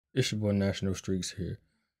It's your boy National Streaks here.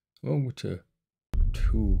 Welcome to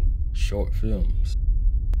 2 short films.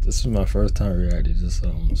 This is my first time reacting to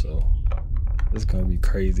something, so it's gonna be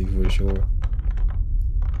crazy for sure.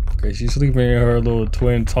 Okay, she's sleeping in her little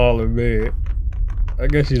twin taller bed. I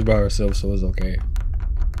guess she's by herself, so it's okay.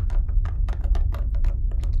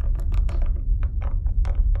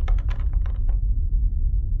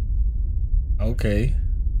 Okay.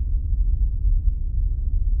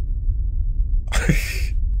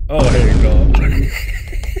 Oh, here you go.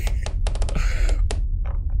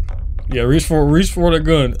 Yeah, reach for the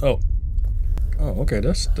gun. Oh, okay.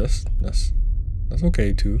 That's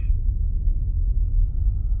okay too.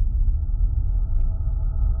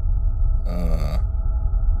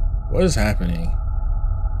 What is happening?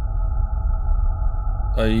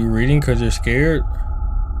 Are you reading because you're scared?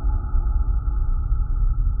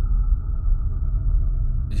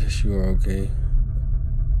 Yes, you are okay.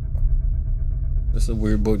 That's a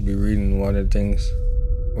weird book to be reading. One of the things,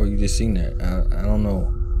 or you just seen that? I don't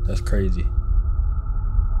know. That's crazy.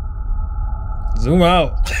 Zoom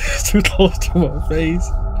out. It's too close to my face.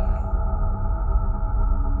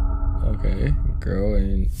 Okay, girl,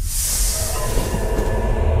 and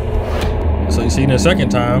so you seen it a second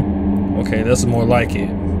time. Okay, that's more like it.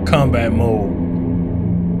 Combat mode.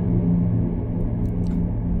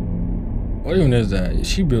 What even is that?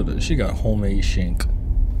 She built it. She got homemade shank.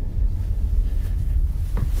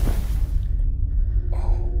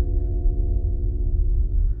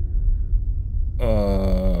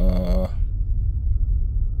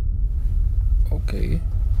 Okay.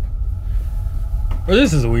 Well,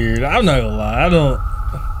 this is weird. I'm not gonna lie. I don't.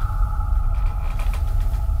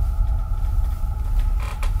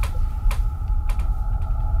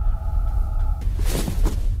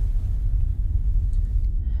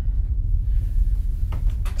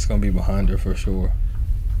 It's gonna be behind her for sure,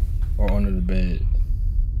 or under the bed.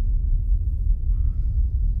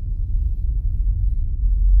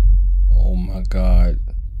 Oh my God.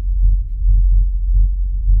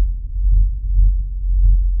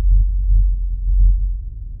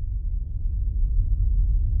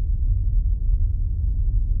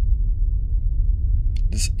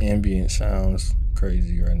 This ambient sounds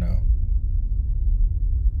crazy right now.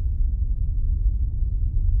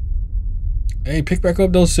 Hey, pick back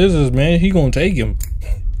up those scissors, man. He gonna take him.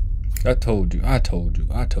 I told you. What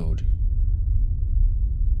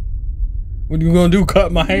are you gonna do?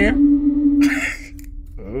 Cut my hair? I'm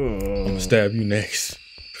gonna stab you next.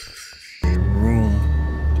 Room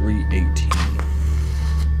 318.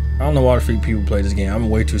 I don't know why the freak people play this game. I'm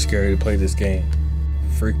way too scared to play this game.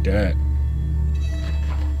 Freak that.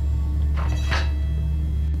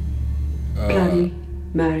 Bloody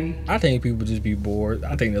Mary. I think people just be bored.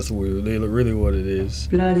 I think that's really what it is.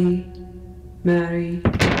 Bloody Mary.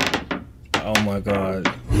 Oh my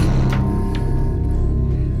God.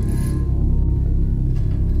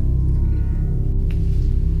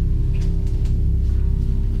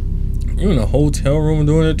 You in a hotel room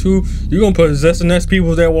doing it too? You gonna possess the next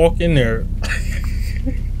people that walk in there.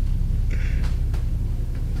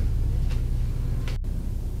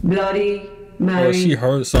 Bloody Mary. Well, she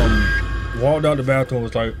heard something, walked out the bathroom,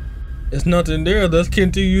 was like, "There's nothing there. Let's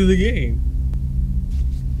continue the game."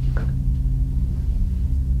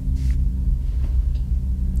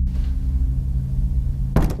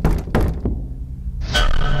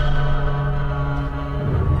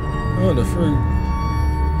 What the freak?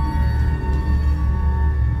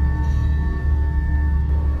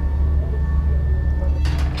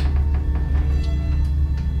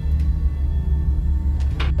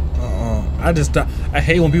 I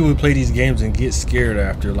hate when people play these games and get scared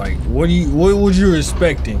after. Like, what was you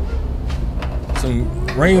expecting? Some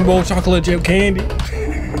rainbow chocolate chip candy?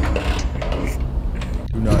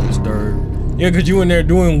 Do not disturb. Yeah, cause you in there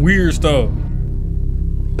doing weird stuff.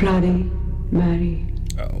 Bloody Mary.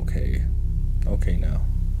 Oh, okay now.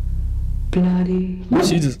 Bloody.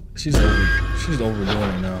 She's overdoing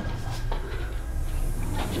it now.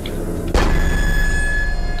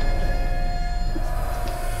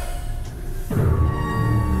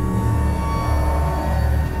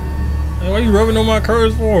 Why you rubbing on my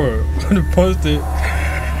curves for? I'm gonna punch it.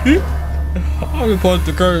 I'm gonna punch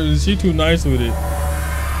the curves. She too nice with it.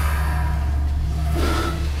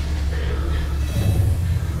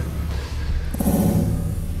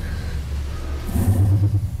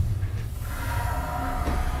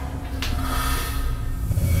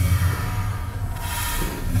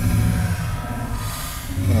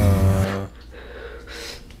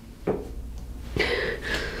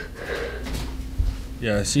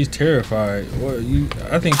 Yeah, she's terrified. What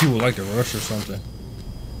I think people like to rush or something.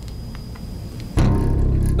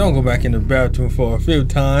 Don't go back in the bathroom for a 5th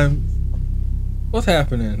time. What's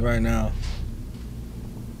happening right now?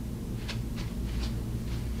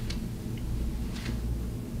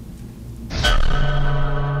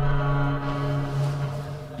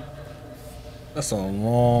 That's a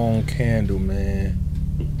long candle, man.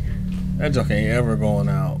 That junk ain't ever going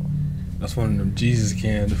out. That's one of them Jesus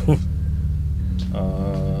candles. What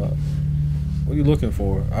are you looking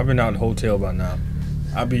for? I've been out in the hotel by now.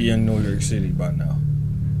 I'll be in New York City by now.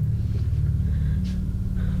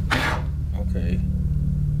 Okay.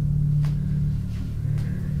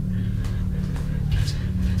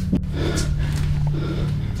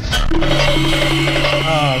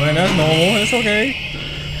 Ah, man, that's normal. It's okay.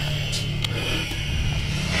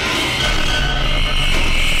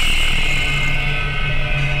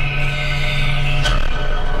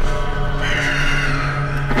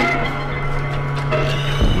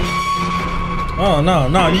 Oh no,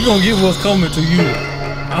 no, you gonna get what's coming to you.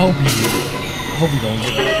 I hope you don't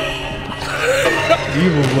get it.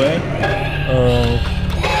 Evil boy.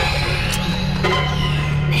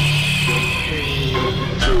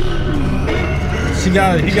 He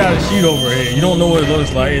got a sheet over her head. You don't know what it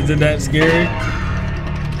looks like. Is it that scary?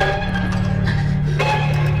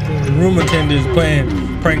 The room attendant is playing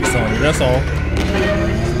pranks on you, that's all.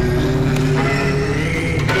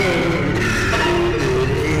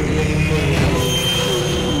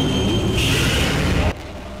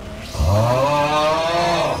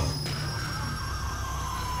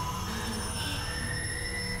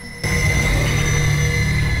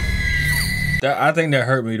 I think that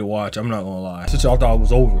hurt me to watch. I'm not gonna lie. Since y'all thought it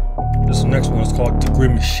was over, this next one is called the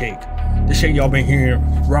Grimace Shake. This shake y'all been hearing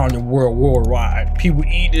around the world, worldwide. People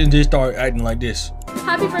eat and just start acting like this.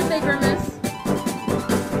 Happy birthday, Grimace.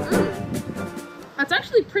 That's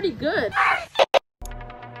actually pretty good.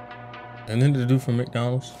 And then the dude from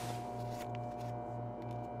McDonald's,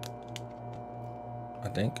 I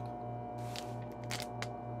think.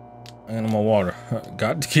 And my water.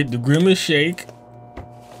 Got to get the Grimace Shake.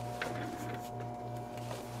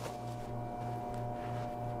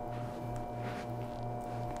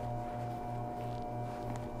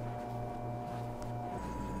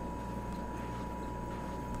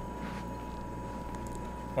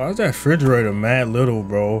 Why is that refrigerator mad little,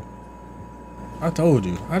 bro? I told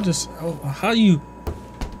you. I don't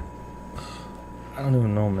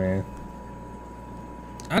even know, man.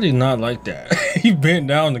 I did not like that. He bent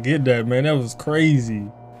down to get that, man. That was crazy.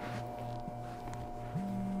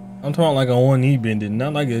 I'm talking like a one knee bending,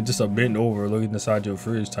 not like it's just a bent over looking inside your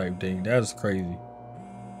fridge type thing. That's crazy.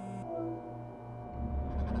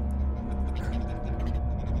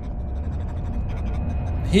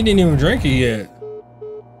 He didn't even drink it yet.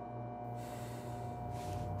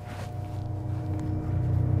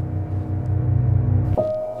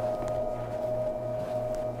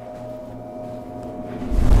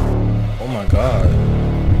 Oh my God.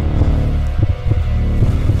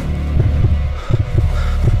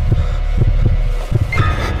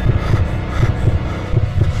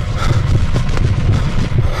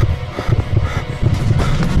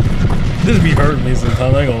 This be hurting me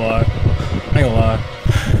sometimes, I ain't gonna lie. I ain't gonna lie.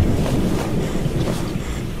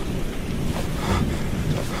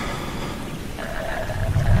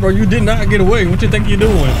 Bro, you did not get away. What you think you're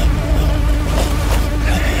doing?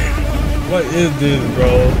 What is this,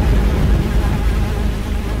 bro?